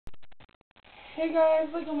Hey guys,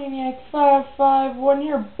 Zekrom EX 551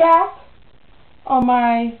 here, back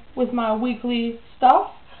on with my weekly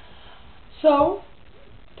stuff. So,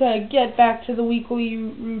 to get back to the weekly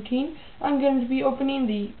routine, I'm going to be opening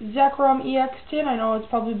the Zekrom EX Tin. I know it's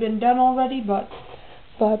probably been done already, but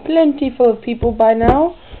plenty full of people by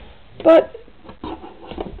now. But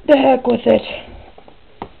the heck with it.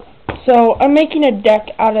 So, I'm making a deck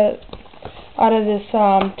out of this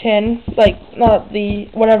tin, like not the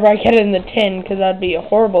whatever I get in the tin, because that'd be a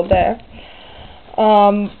horrible deck.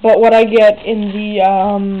 But what I get in the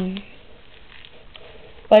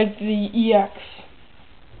like the EX.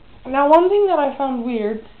 Now, one thing that I found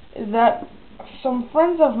weird is that some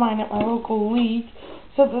friends of mine at my local league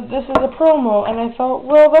said that this is a promo, and I thought,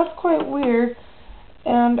 well, that's quite weird.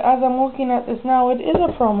 And as I'm looking at this now, it is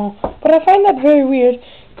a promo, but I find that very weird,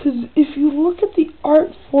 because if you look at the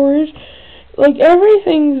art for it, like,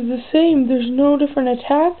 everything's the same. There's no different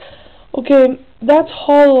attack. Okay, that's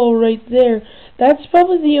hollow right there. That's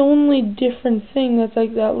probably the only different thing. That's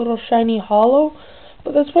like that little shiny hollow.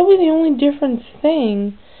 But that's probably the only different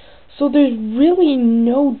thing. So there's really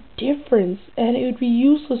no difference. And it would be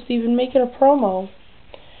useless to even make it a promo.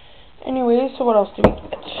 Anyway, so what else do we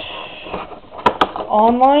get?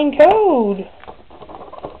 Online code.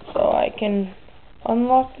 So I can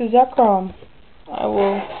unlock the Zekrom. I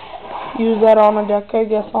will use that on a deck, I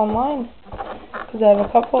guess, online, because I have a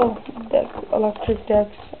couple electric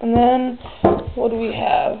decks. And then, what do we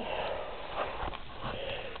have?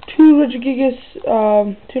 2 Regigigas,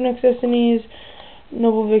 2 Next Destinies,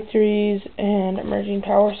 Noble Victories, and Emerging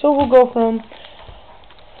Power. So we'll go from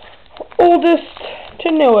oldest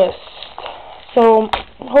to newest. So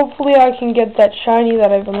hopefully I can get that shiny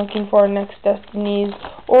that I've been looking for in Next Destinies,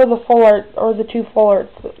 or the full art, or the 2 full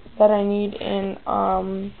arts that I need in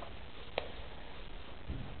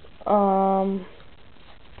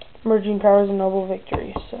Emerging Powers and Noble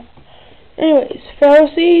Victories. So, anyways, Pharaoh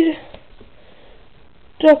Seed,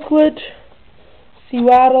 Ducklet,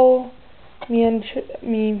 Seawaddle,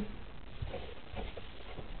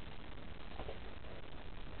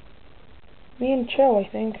 Cho, I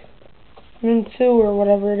think. Minsu, or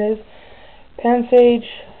whatever it is. Pansage,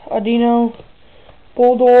 Audino,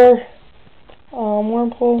 Boldor,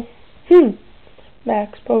 Wurmple,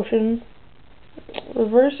 Max Potion,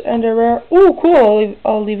 Reverse, and a rare. Ooh, cool!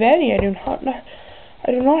 Olivani. I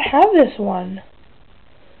do not have this one.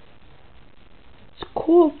 It's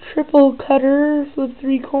cool. Triple cutter. Flip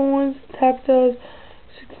 3 coins. Attack does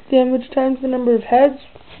 6 damage times the number of heads.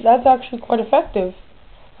 That's actually quite effective.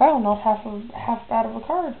 Wow, not half bad of a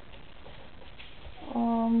card.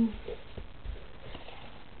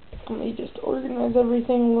 Let me just organize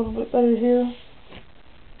everything a little bit better here.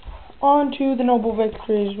 On to the Noble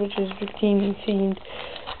Victories, which is bikini themed.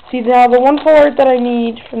 See, now the one full art that I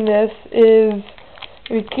need from this is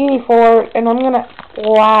bikini full art, and I'm gonna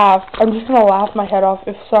laugh. I'm just gonna laugh my head off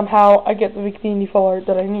if somehow I get the bikini full art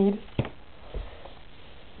that I need.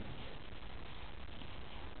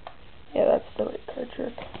 Yeah, that's the right card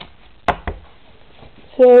trick.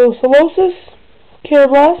 So, Solosis,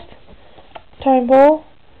 Carablast, Time Ball,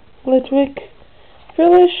 Litwick,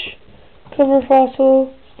 Frillish, Cover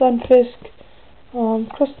Fossil, Stunfisk,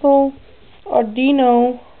 Crystal,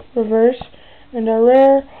 Audino, Reverse, and a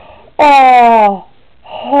rare.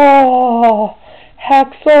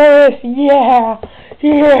 Haxorus, yeah,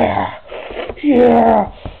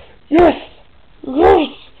 yes,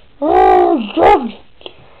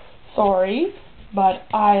 Sorry, but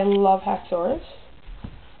I love Haxorus.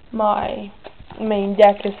 My main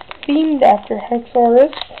deck is themed after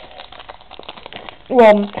Haxorus.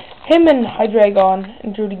 Well, him and Hydreigon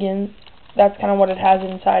and Drudigan, that's kind of what it has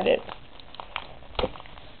inside it.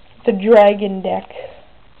 The dragon deck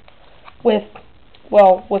with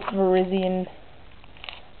Virizion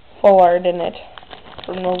full art in it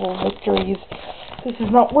for Noble Victories. This is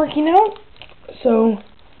not working out, so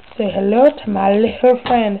say hello to my little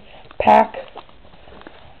friend, Pack.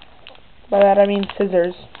 By that I mean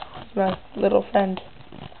Scissors. It's my little friend.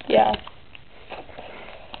 Yeah.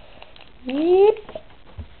 Yep.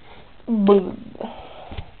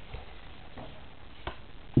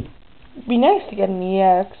 It'd be nice to get an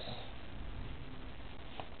EX.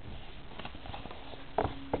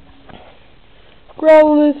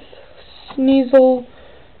 Growlithe, Sneasel,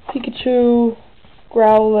 Pikachu,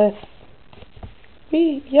 Growlithe.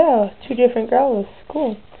 Yeah, 2 different Growlithes.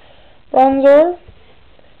 Cool. Bronzor,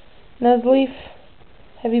 Nuzleaf,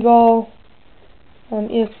 Heavy Ball,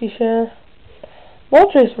 EXP Share.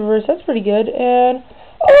 Moltres Reverse, that's pretty good. And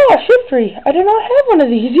Shiftry. I do not have one of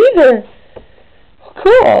these either.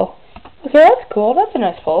 Cool. Okay, that's cool. That's a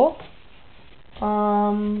nice pull.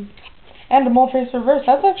 And a Moltres reverse.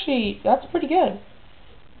 That's pretty good.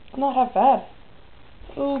 Not half bad.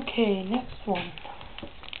 Okay, next one.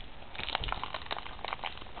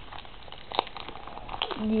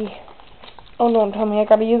 Yeah. Oh, don't tell me I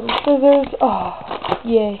gotta use the scissors. Oh,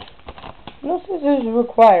 yay. No scissors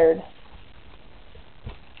required.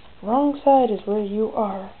 Wrong side is where you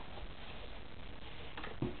are.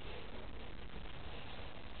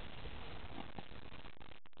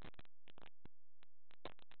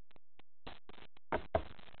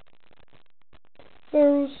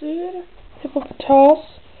 Ferocid, Hippopotas,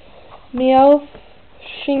 Meowth,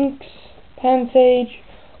 Shinx, Pansage,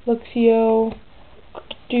 Luxio,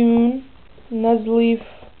 Dune, Nuzleaf,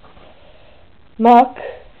 Muck,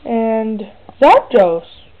 and Zapdos.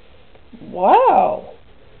 Wow!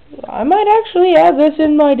 I might actually add this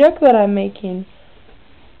in my deck that I'm making.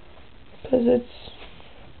 Because it's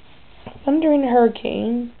Thunder and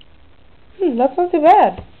Hurricane. That's not too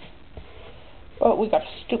bad. Oh, we got a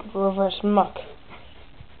stupid reverse Muck.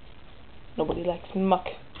 Nobody likes Muck.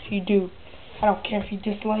 If you do, I don't care if you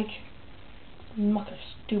dislike. Muck are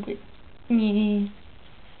stupid.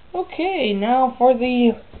 Okay, now for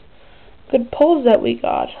the good pulls that we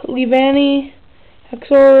got. Leavanny,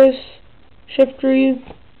 Hexorus, Shiftry,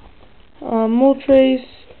 Moltres,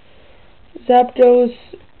 Zapdos,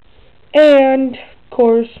 and, of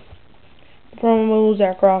course, promo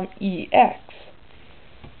Zekrom EX.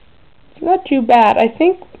 It's not too bad. I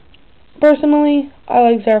think, personally, I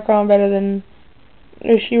like Zekrom better than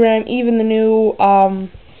Reshiram, even the new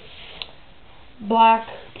Black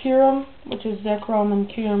Kyurem, which is Zekrom and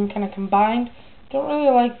Kyurem kind of combined. Don't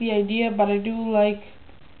really like the idea, but I do like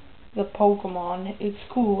the Pokemon. It's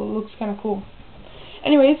cool. It looks kind of cool.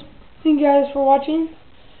 Anyways, thank you guys for watching.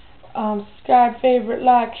 Subscribe, favorite,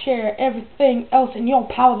 like, share, everything else in your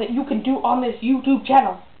power that you can do on this YouTube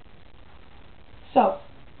channel. So,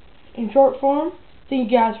 in short form, thank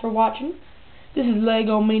you guys for watching. This is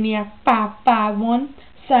Lego Maniac 551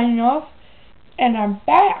 signing off, and I'm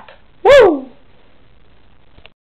back. Woo!